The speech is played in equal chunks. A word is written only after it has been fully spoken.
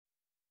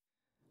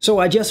So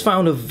I just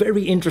found a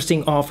very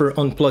interesting offer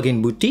on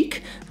Plugin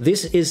Boutique.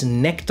 This is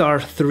Nectar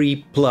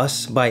 3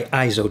 Plus by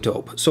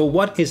Izotope. So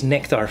what is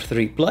Nectar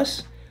 3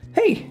 Plus?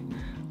 Hey,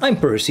 I'm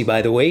Percy,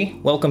 by the way.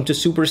 Welcome to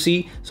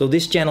Supercy. So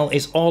this channel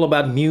is all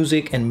about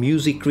music and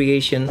music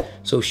creation.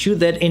 So should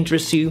that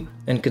interest you,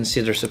 then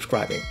consider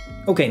subscribing.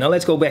 Okay, now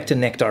let's go back to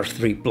Nectar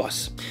 3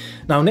 Plus.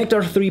 Now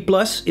Nectar 3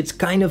 Plus, it's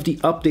kind of the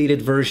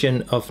updated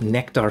version of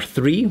Nectar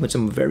 3 with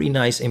some very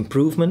nice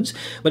improvements,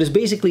 but it's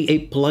basically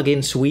a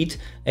plugin suite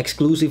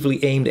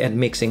exclusively aimed at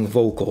mixing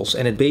vocals,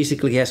 and it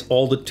basically has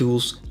all the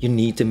tools you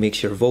need to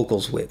mix your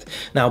vocals with.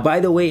 Now, by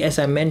the way, as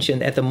I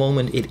mentioned, at the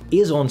moment it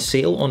is on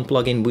sale on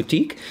Plugin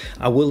Boutique.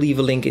 I will leave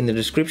a link in the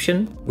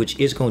description, which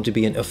is going to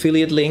be an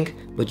affiliate link,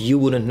 but you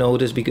wouldn't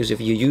notice because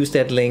if you use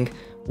that link,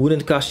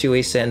 wouldn't cost you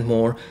a cent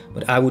more,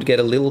 but I would get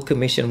a little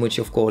commission, which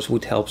of course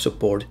would help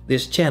support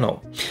this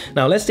channel.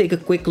 Now let's take a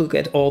quick look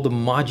at all the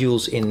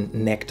modules in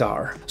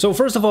Nectar. So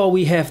first of all,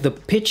 we have the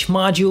pitch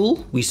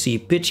module. We see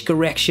pitch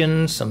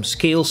correction, some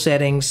scale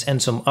settings,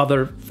 and some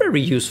other very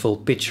useful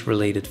pitch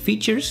related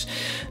features.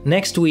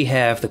 Next we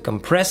have the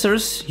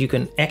compressors. You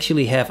can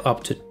actually have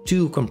up to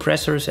 2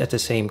 compressors at the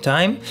same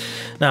time.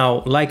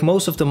 Now, like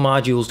most of the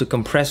modules, the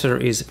compressor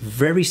is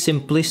very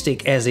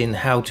simplistic as in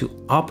how to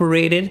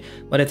operate it,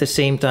 but at the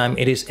same time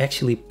it is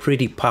actually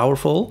pretty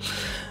powerful.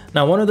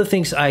 Now, one of the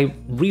things I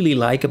really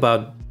like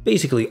about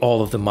basically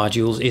all of the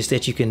modules is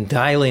that you can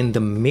dial in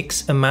the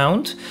mix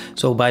amount.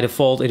 So by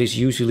default it is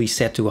usually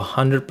set to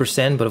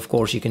 100%, but of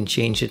course you can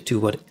change it to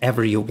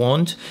whatever you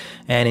want.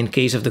 And in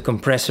case of the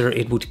compressor,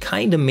 it would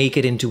kind of make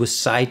it into a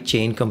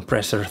sidechain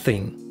compressor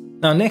thing.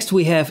 Now next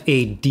we have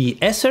a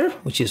de-esser,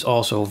 which is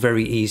also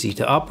very easy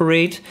to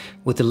operate.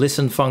 With the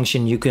listen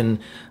function you can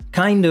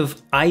kind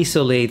of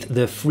isolate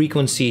the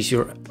frequencies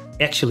you're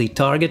actually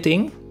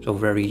targeting, so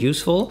very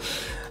useful.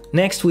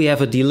 Next we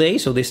have a delay,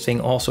 so this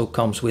thing also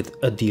comes with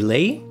a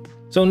delay.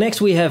 So next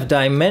we have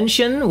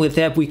dimension. With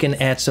that we can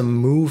add some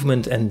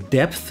movement and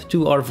depth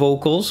to our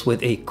vocals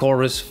with a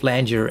chorus,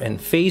 flanger and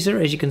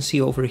phaser, as you can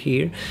see over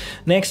here.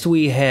 Next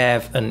we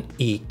have an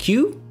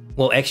EQ.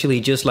 Well, actually,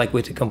 just like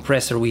with the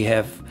compressor, we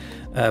have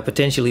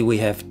potentially we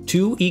have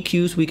 2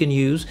 EQs we can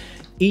use.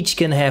 Each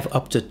can have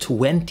up to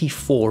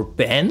 24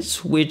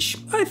 bands, which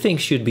I think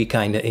should be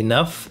kind of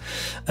enough.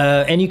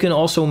 And you can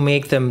also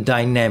make them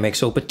dynamic,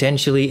 so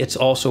potentially it's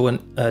also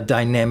a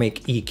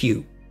dynamic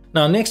EQ.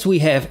 Now next we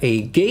have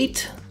a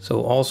gate,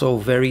 so also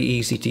very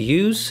easy to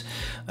use.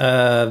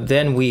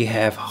 Then we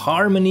have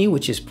harmony,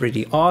 which is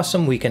pretty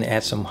awesome. We can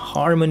add some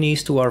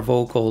harmonies to our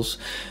vocals.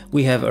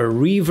 We have a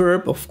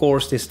reverb. Of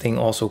course, this thing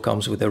also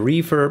comes with a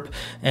reverb.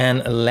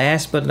 And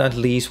last but not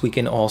least, we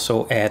can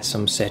also add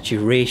some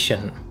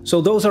saturation. So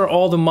those are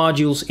all the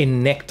modules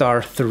in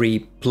Nectar 3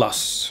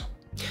 Plus.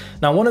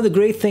 Now, one of the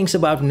great things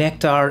about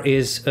Nectar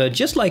is,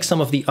 just like some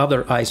of the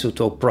other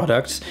Izotope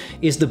products,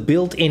 is the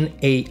built-in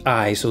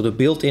AI, so the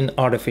built-in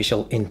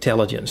artificial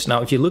intelligence.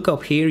 Now, if you look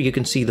up here, you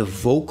can see the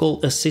vocal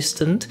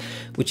assistant,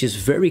 which is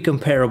very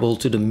comparable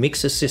to the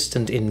mix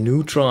assistant in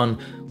Neutron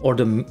or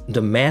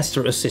the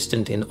master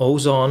assistant in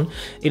Ozone.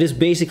 It is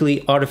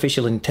basically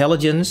artificial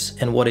intelligence,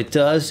 and what it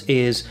does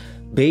is,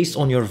 based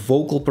on your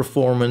vocal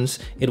performance,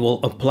 it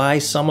will apply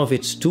some of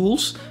its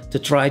tools to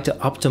try to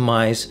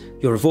optimize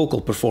your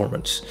vocal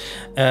performance.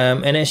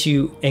 And as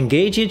you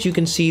engage it, you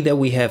can see that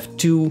we have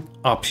 2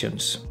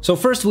 options. So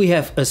first we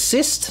have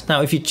assist.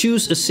 Now if you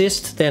choose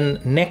assist, then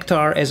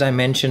Nectar, as I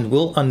mentioned,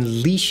 will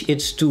unleash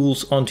its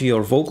tools onto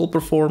your vocal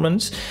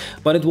performance,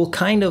 but it will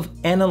kind of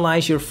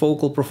analyze your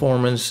vocal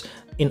performance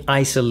in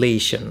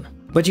isolation.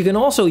 But you can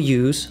also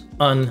use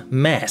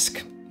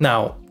unmask.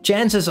 Now,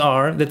 chances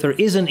are that there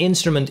is an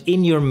instrument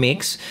in your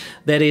mix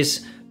that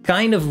is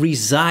kind of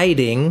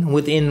residing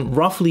within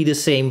roughly the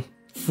same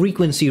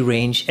frequency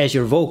range as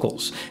your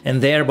vocals,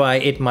 and thereby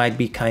it might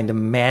be kind of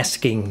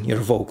masking your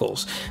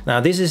vocals. Now,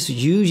 this is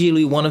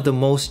usually one of the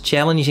most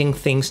challenging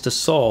things to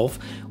solve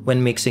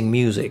when mixing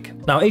music.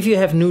 Now, if you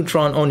have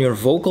Neutron on your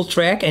vocal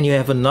track and you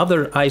have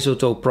another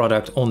Izotope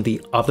product on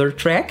the other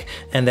track,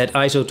 and that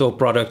Izotope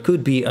product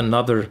could be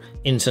another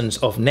instance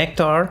of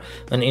Nectar,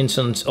 an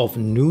instance of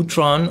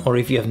Neutron, or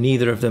if you have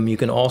neither of them, you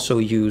can also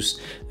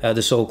use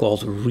the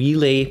so-called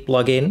relay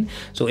plugin.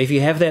 So if you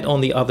have that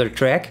on the other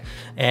track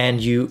and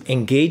you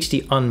engage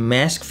the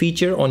unmask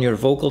feature on your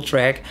vocal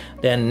track,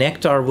 then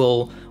Nectar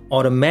will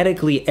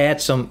automatically add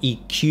some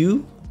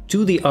EQ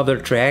to the other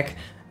track,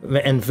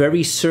 and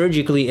very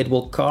surgically it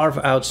will carve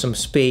out some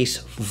space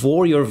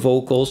for your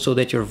vocals so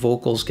that your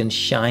vocals can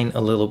shine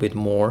a little bit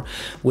more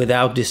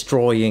without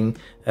destroying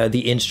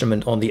the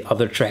instrument on the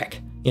other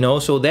track. You know,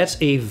 so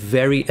that's a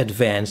very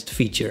advanced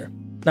feature.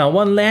 Now,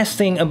 one last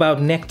thing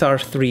about Nectar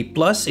 3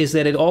 Plus is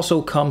that it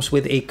also comes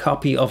with a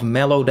copy of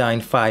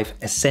Melodyne 5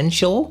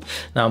 Essential.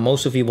 Now,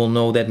 most of you will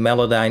know that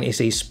Melodyne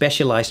is a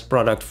specialized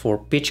product for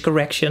pitch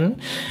correction,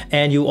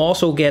 and you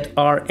also get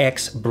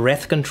RX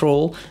breath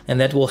control,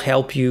 and that will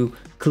help you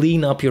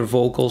clean up your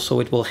vocals, so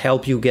it will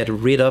help you get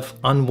rid of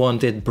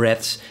unwanted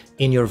breaths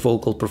in your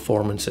vocal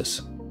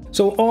performances.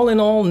 So all in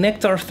all,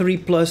 Nectar 3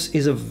 Plus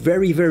is a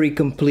very, very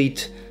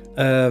complete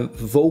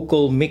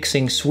vocal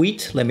mixing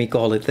suite, let me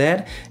call it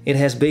that. It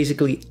has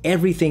basically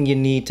everything you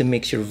need to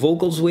mix your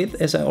vocals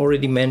with, as I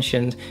already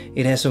mentioned.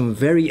 It has some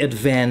very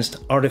advanced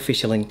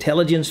artificial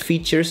intelligence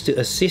features to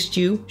assist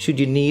you should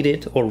you need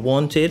it or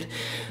want it.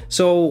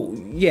 So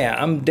yeah,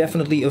 I'm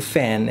definitely a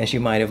fan, as you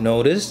might have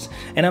noticed.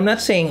 And I'm not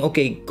saying,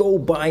 okay, go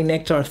buy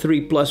Nectar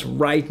 3 Plus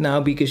right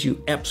now because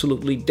you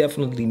absolutely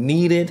definitely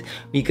need it.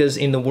 Because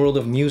in the world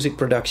of music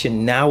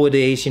production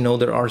nowadays, you know,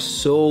 there are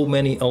so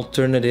many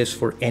alternatives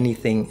for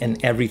anything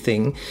and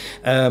everything.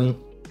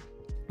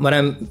 But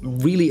I'm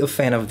really a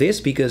fan of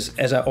this because,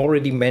 as I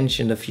already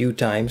mentioned a few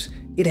times,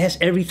 it has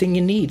everything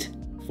you need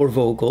for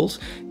vocals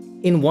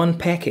in one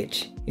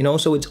package, you know,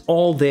 so it's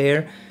all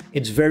there.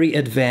 It's very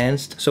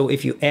advanced. So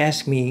if you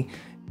ask me,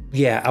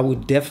 yeah, I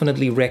would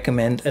definitely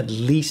recommend at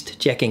least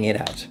checking it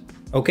out.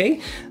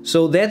 Okay,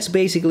 so that's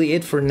basically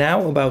it for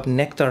now about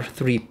Nectar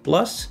 3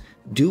 Plus.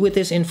 Do with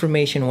this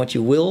information what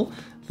you will.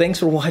 Thanks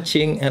for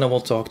watching, and I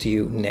will talk to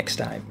you next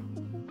time.